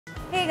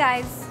Hey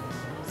guys,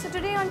 so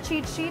today on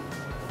Cheat Sheet,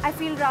 I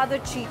feel rather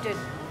cheated.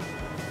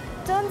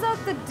 Turns out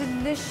the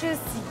delicious,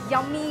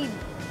 yummy,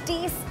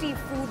 tasty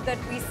food that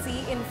we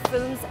see in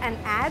films and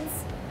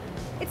ads,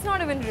 it's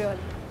not even real.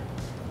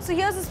 So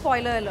here's a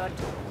spoiler alert.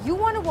 You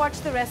want to watch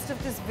the rest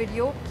of this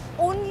video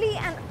only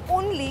and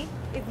only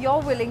if you're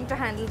willing to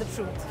handle the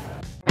truth.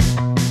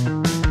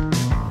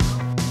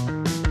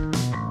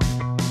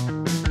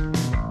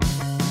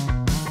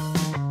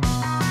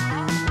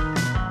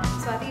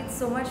 Swati, it's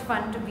so much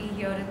fun to be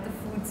here at the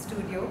food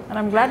studio. And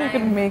I'm glad you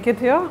could make it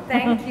here.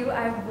 Thank you.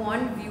 I've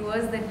warned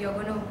viewers that you're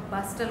going to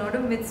bust a lot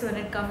of myths when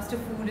it comes to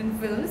food in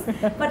films.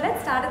 But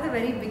let's start at the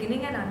very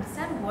beginning and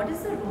understand what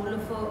is the role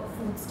of a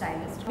food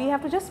stylist. We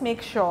have to just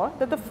make sure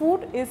that the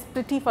food is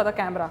pretty for the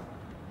camera.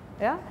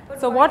 Yeah.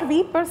 So what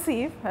we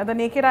perceive, the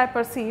naked eye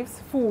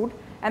perceives food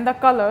and the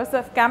colors,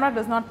 the camera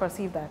does not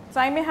perceive that.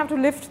 So I may have to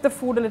lift the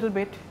food a little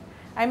bit.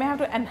 I may have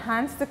to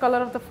enhance the color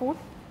of the food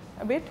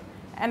a bit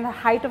and the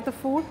height of the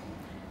food.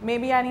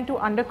 Maybe I need to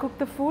undercook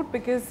the food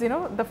because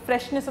the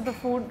freshness of the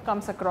food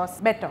comes across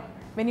better.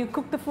 When you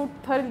cook the food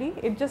thoroughly,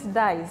 it just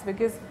dies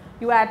because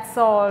you add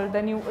salt,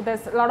 then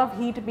there's a lot of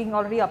heat being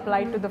already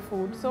applied to the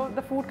food, so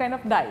the food kind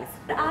of dies.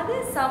 Are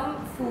there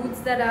some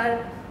foods that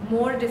are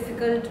more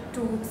difficult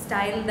to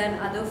style than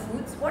other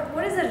foods?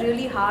 What is a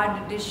really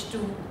hard dish to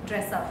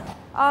dress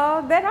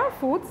up? There are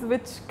foods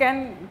which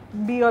can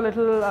be a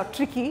little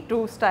tricky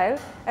to style,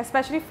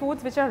 especially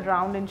foods which are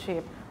round in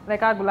shape,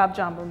 like our gulab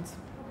jamuns.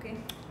 Okay.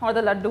 Or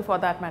the laddu for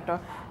that matter.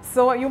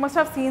 So you must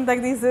have seen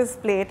like this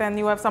plate and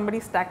you have somebody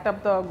stacked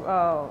up the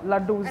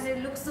laddus. And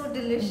it looks so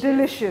delicious.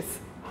 Delicious.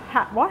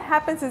 What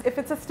happens is if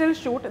it's a still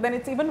shoot, then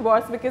it's even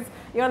worse because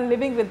you're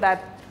living with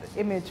that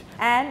image.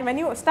 And when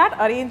you start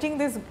arranging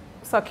these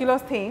circular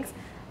things,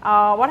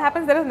 what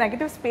happens, there is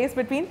negative space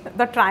between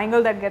the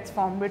triangle that gets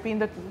formed between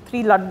the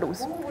three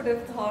laddus. Who would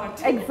have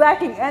thought?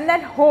 Exactly. And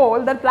that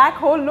hole, that black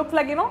hole looks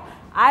like,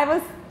 I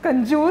was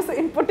conjuiced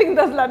in putting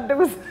those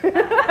laddus.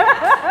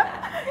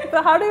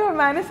 So how do you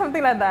manage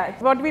something like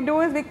that? What we do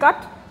is we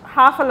cut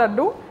half a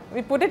laddu,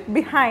 we put it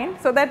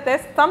behind so that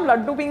there's some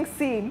laddu being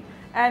seen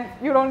and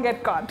you don't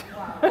get caught.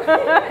 Wow.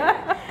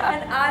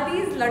 And are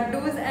these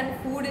laddus and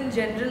food in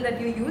general that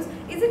you use,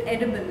 is it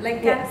edible?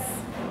 Like yes.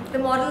 The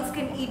models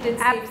can eat it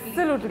safely?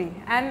 Absolutely.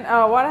 And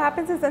what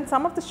happens is in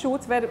some of the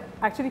shoots where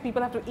actually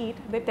people have to eat,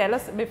 they tell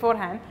us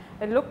beforehand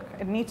that look,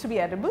 it needs to be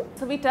edible.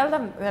 So we tell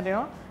them that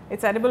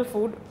it's edible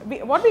food.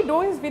 What we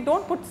do is we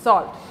don't put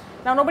salt.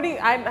 Now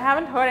I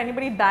haven't heard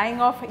anybody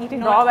dying of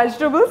eating raw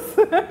vegetables.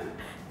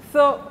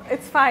 So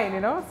it's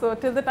fine, So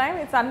till the time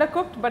it's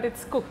undercooked, but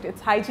it's cooked,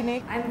 it's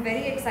hygienic. I'm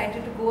very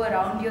excited to go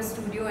around your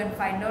studio and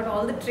find out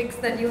all the tricks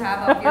that you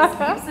have up your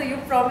sleeve. So you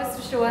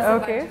promised to show us a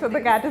Okay, so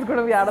the cat is going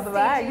to be out of the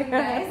bag.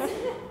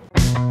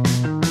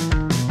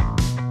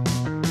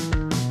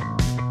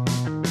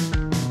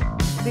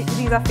 Stay tuned, guys.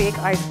 These are fake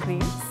ice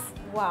creams.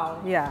 Wow.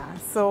 Yeah,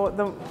 so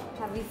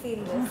have you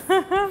seen this?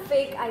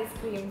 Fake ice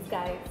creams,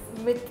 guys.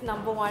 Myth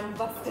number 1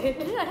 busted.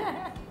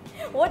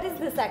 What is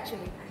this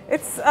actually?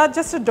 It's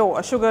just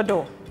a sugar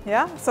dough.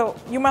 Yeah, so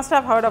you must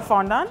have heard of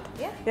fondant.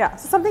 Yeah. Yeah,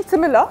 so something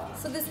similar.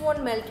 So this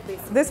won't melt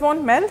basically. This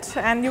won't melt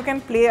and you can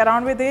play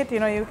around with it.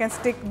 You can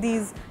stick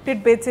these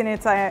tidbits in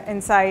its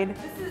inside.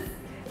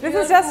 This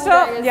is just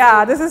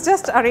this is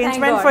just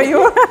arrangement for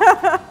you.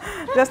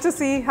 Just to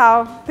see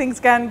how things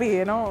can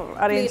be,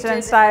 arranged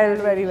and styled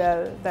very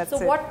well. That's it.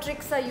 So what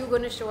tricks are you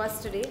going to show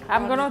us today?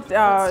 I'm going to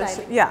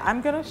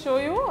I'm going to show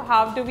you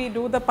how do we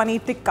do the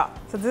paneer tikka.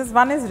 So this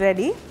one is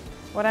ready.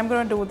 What I'm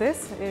going to do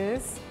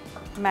is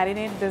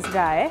marinate this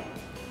guy.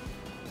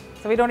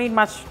 So we don't need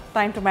much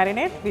time to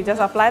marinate. We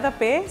just apply the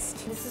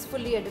paste. This is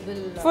fully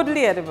edible.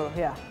 Fully edible,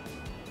 yeah.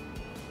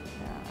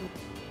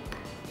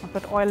 I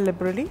put oil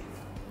liberally.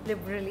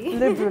 Liberally.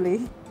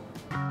 Liberally.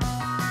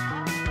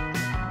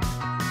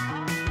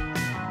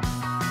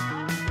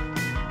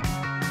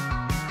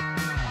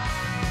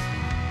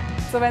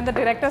 So when the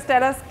directors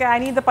tell us, I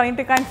need the paneer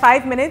tikka in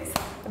 5 minutes,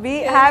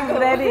 we have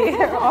ready.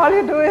 All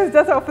you do is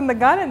just open the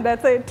gun and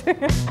that's it.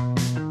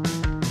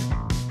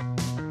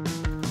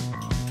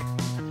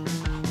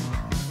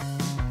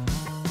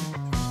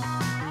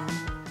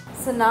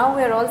 So now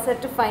we're all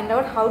set to find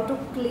out how to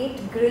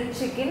plate grilled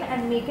chicken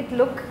and make it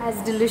look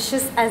as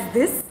delicious as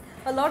this.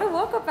 A lot of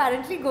work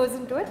apparently goes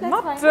into it.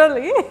 Not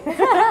really.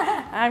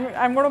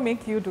 I'm going to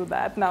make you do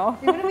that now.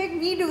 You're going to make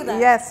me do that?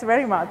 Yes,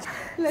 very much.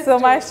 So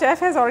my chef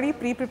has already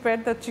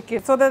pre-prepared the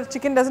chicken. So the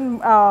chicken doesn't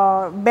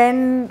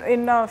bend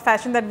in a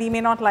fashion that we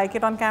may not like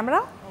it on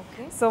camera.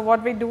 Okay. So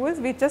what we do is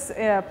we just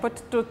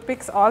put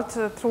toothpicks all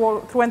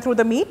through and through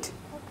the meat.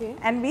 Okay.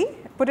 And we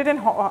put it in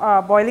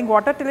boiling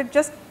water till it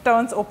just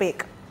turns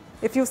opaque.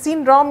 If you've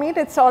seen raw meat,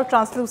 it's all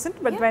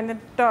translucent, but when it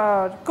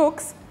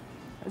cooks,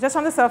 just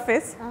on the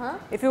surface,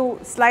 if you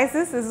slice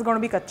this is going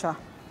to be kacha.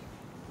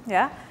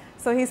 Yeah.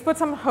 So he's put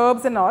some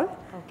herbs and all.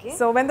 Okay.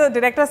 So when the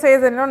director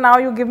says, now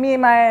you give me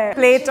my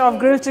plate of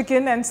grilled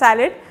chicken and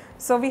salad.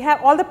 So we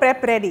have all the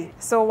prep ready.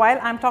 So while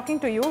I'm talking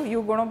to you,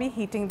 you're going to be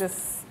heating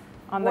this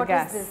on the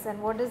gas. What is this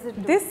and what does it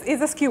do? This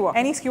is a skewer,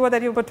 any skewer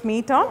that you put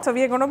meat on. So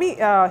we are going to be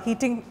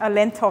heating a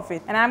length of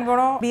it. And I'm going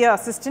to be an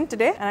assistant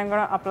today and I'm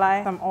going to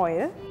apply some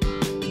oil.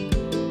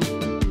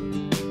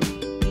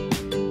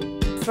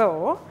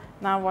 So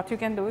now what you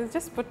can do is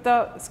just put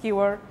the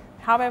skewer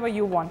however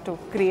you want to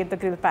create the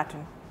grill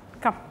pattern.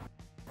 Come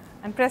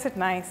and press it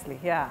nicely,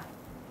 yeah.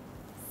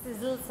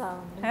 Sizzle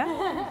sound.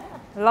 Yeah?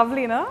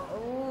 Lovely, no?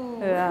 Ooh.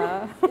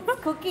 Yeah. It's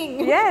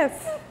cooking. Yes.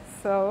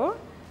 So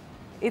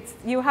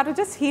you have to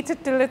just heat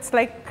it till it's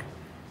like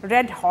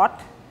red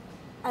hot.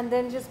 And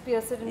then just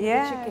pierce it into the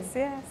chicken. Yes,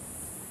 yes.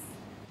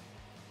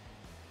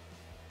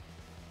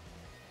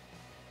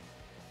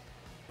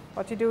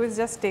 What you do is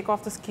just take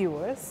off the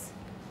skewers.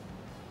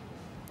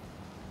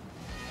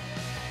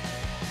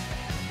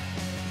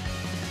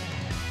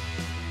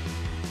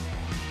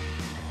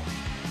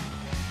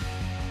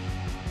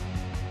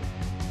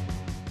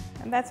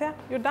 And that's it,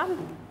 you're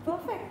done.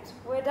 Perfect.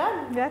 We're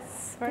done.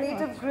 Yes, very Plate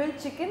much. of grilled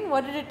chicken.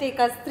 What did it take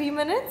us? 3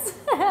 minutes?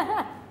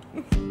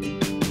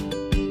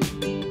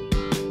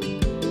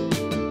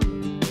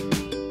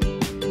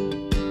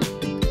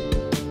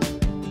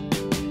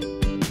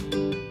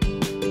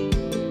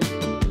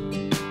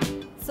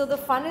 So the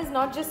fun is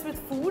not just with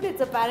food, it's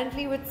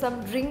apparently with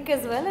some drink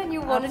as well, and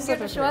you volunteered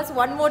to show us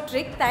one more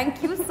trick.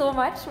 Thank you so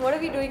much. What are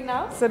we doing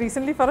now? So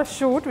recently for a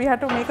shoot, we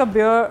had to make a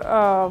beer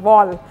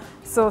wall.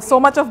 So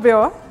much of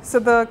beer. So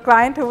the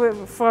client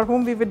for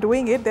whom we were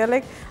doing it, they're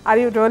like, are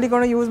you really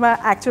going to use my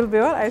actual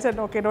beer? I said,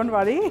 okay, don't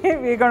worry.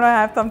 We're going to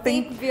have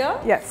something. Fake beer?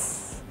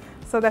 Yes.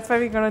 So that's what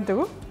we're going to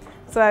do.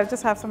 So I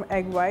just have some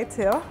egg whites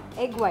here.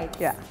 Egg whites?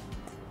 Yeah.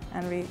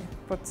 And we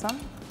put some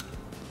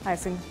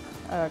icing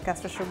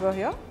castor sugar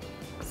here.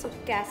 So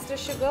castor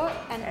sugar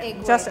and egg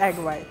whites. Just egg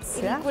whites.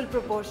 In yeah? equal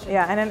proportion.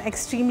 Yeah, and an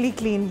extremely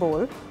clean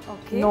bowl.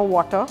 Okay. No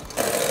water.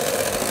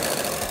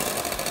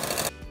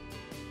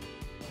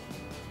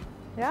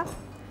 Yeah.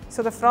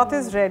 So the froth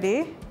is ready.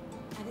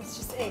 And it's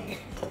just egg.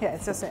 Yeah,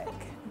 it's just egg.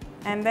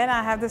 And then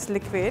I have this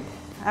liquid.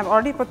 I've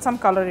already put some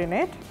color in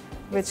it,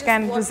 which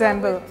can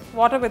resemble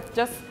water with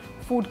just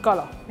food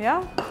color.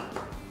 Yeah.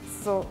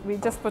 So we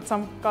just put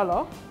some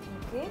color.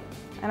 Okay.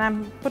 And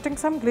I'm putting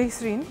some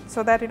glycerine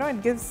so that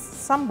it gives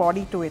some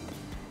body to it,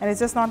 and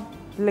it's just not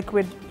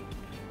liquid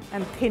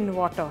and thin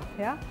water.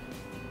 Yeah.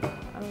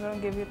 I'm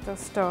going to give it a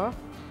stir.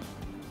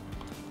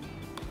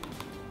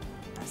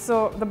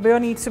 So the beer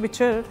needs to be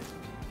chilled.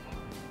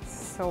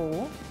 So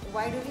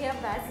Why do we have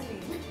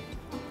Vaseline?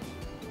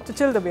 to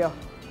chill the beer.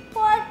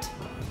 What?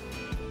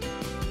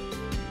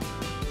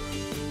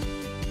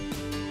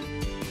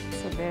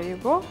 So there you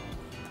go.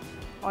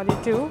 All you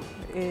do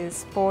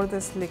is pour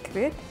this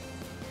liquid.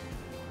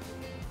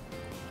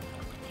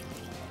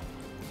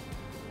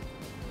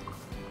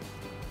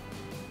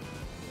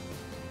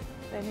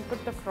 Then you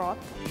put the froth.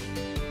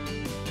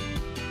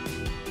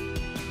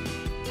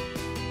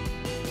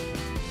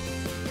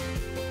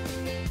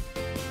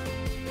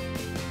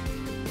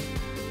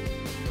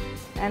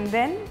 And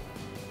then,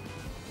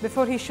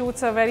 before he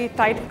shoots a very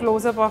tight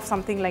close-up of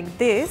something like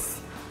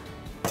this,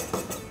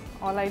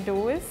 all I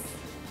do is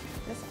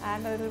just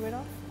add a little bit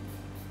of.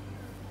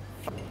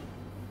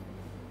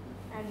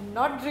 And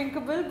not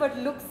drinkable, but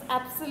looks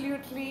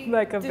absolutely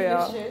Like a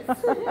beer. delicious.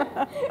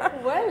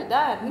 Well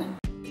done.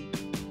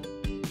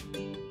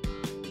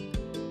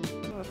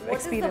 What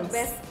is the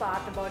best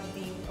part about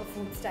being a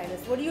food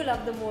stylist? What do you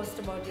love the most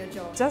about your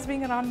job? Just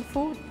being around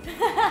food.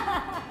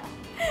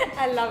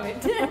 I love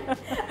it.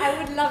 I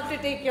would love to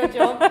take your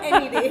job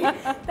any day.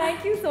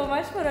 Thank you so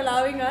much for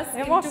allowing us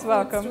You're into most Food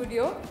welcome.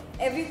 Studio.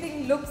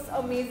 Everything looks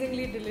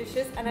amazingly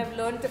delicious, and I've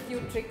learned a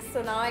few tricks.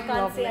 So now I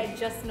can't say I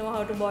just know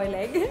how to boil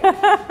egg.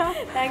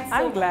 Thanks so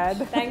I'm much.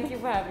 glad. Thank you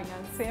for having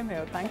us. Same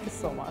here. Thank you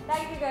so much.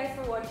 Thank you guys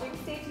for watching.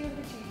 Stay tuned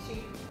to Cheat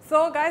Sheet.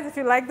 So guys, if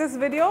you like this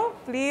video,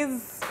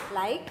 please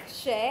Like,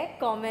 share,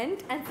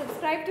 comment, and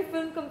subscribe to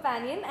Film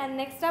Companion. And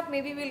next up,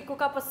 maybe we'll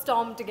cook up a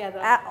storm together.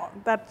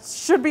 that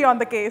should be on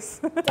the case.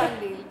 Done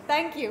deal.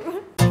 Thank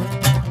you.